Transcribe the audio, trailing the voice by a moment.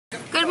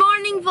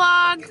skydiving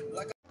vlog.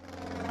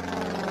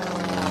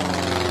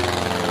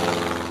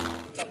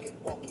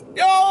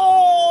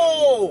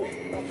 Yo!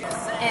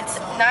 It's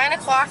 9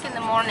 o'clock in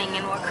the morning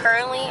and we're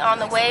currently on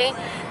the way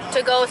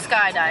to go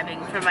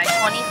skydiving for my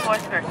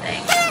 24th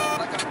birthday.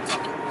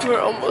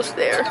 We're almost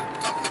there.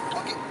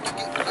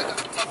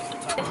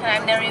 And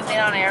I've never even been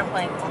on an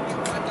airplane.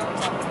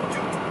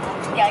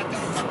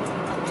 Yikes.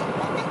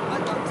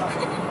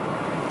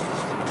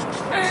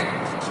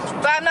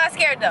 But I'm not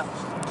scared though.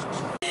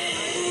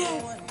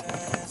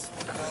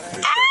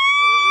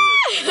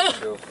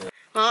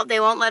 Well, they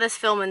won't let us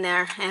film in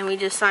there, and we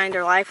just signed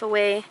our life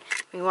away.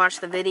 We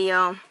watched the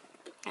video,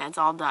 and it's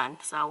all done.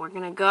 So we're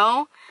gonna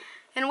go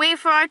and wait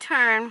for our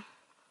turn,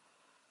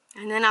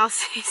 and then I'll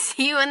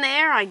see you in the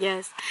air, I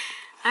guess.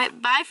 All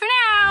right, bye for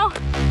now.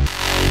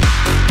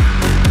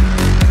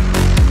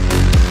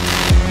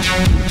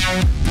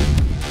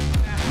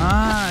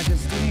 Ah,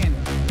 Justine,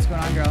 what's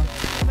going on, girl?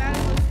 We're about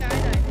to go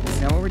skydiving. Is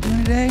that what we're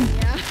doing today?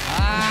 Yeah.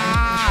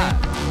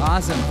 Ah,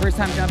 awesome. First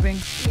time jumping?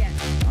 Yes.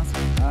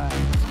 Awesome.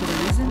 For the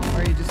reason, or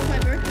are you just? It's my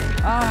birthday.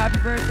 Oh, happy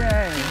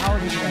birthday! How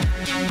old are you today?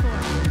 24.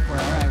 24.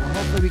 All right. Well,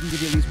 hopefully we can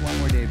give you at least one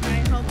more day. I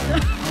hope so.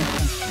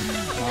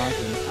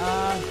 Awesome.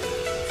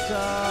 So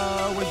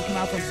where'd you come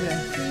out from today?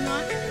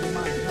 Not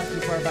Not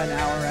too far, about an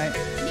hour, right?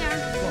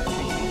 yeah. Cool.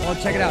 Well,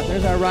 check it out.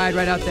 There's our ride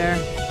right out there.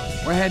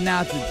 We're heading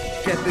out to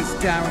get this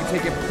down. We're gonna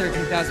take it for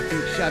 13,000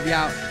 feet, shove you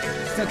out.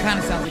 Still kind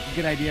of sounds like a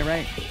good idea,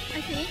 right?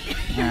 I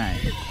think. All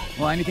right.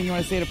 Well, anything you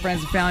want to say to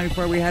friends and family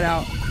before we head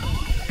out?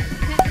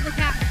 The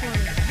cat for me.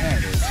 There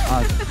it is.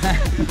 Awesome.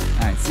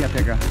 All right. See you up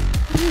there, girl. All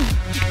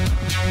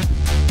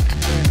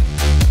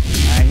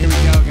right. Here we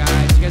go,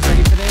 guys. You guys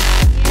ready for this?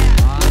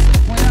 Yeah.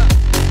 Awesome. Point up.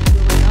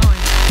 Where we're going.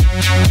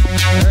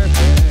 Perfect.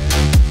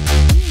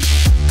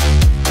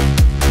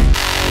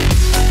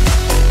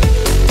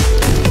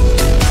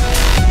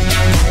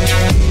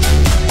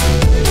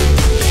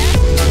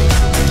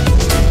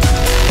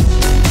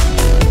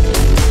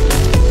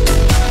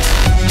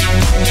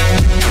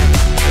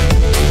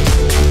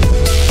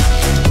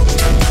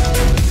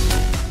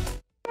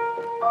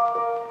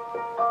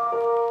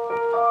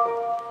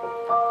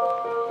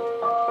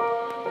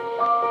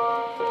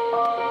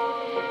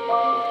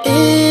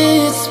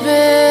 It's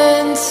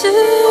been too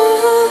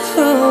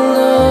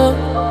long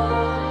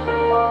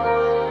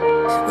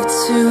with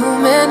too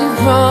many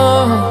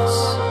wrongs.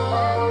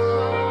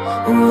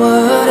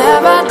 What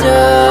have I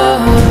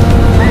done?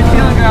 How you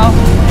feeling, girl?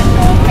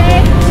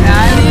 Okay.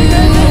 Yeah, I really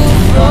good.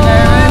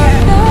 Nervous?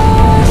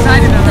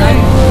 Excited though, right?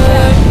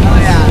 Oh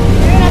yeah.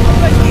 You're gonna have to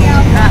push me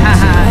out.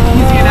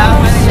 Easy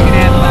enough. I think we can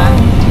handle that.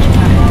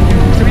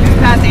 So we just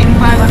passed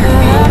 8,500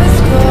 feet.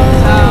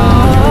 So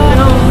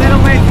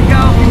little ways to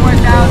go. A few more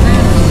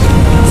thousand.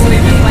 We'll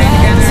leave this plane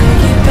together.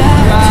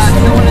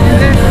 Still want to do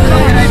this? Still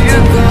a good idea?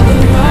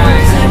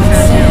 Alright. See you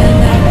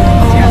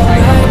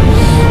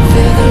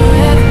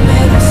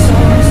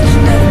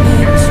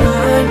outside.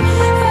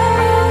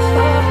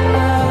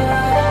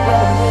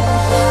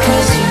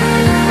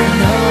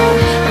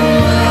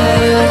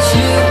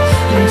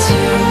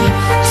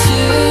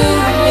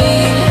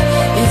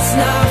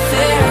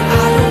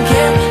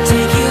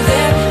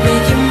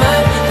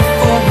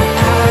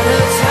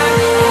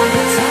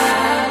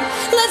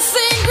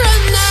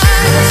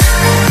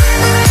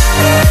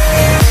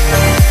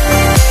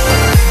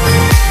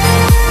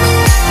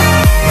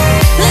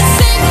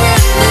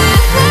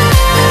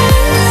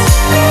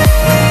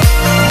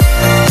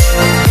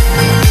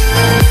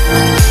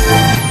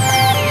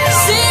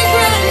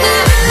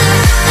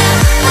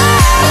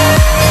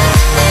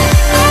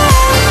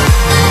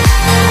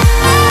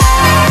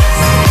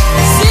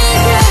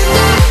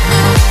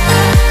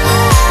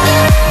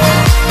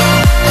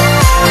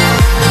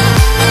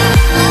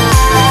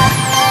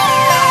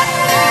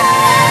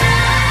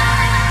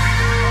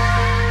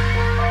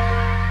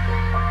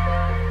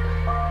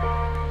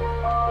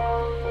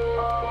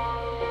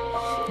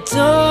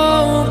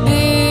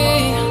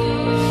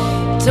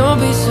 Don't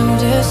be so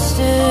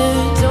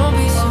distant, don't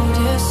be so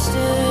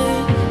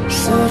distant,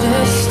 so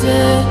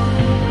distant,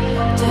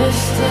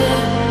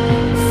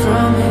 distant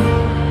from me.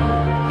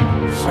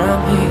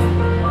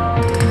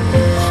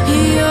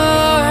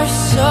 You're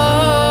so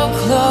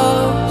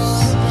close,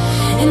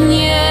 and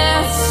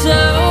yet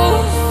so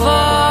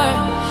far.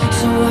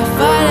 So I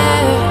fight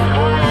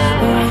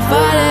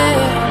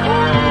it,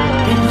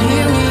 and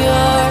here we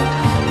are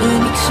in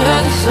each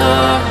other's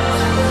arms.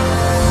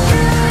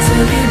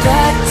 Take it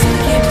back,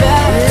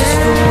 just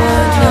for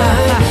one night.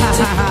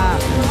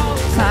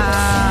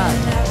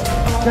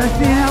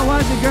 Justine, how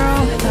was it,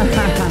 girl?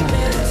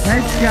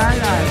 Nice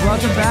skydive.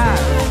 Welcome back.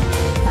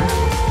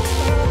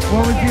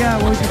 What was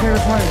your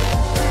favorite part?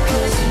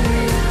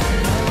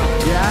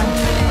 Yeah?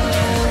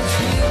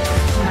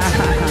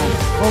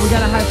 Well, we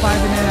got a high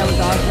five in there. That was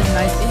awesome.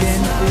 Nice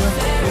spin,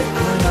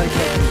 too.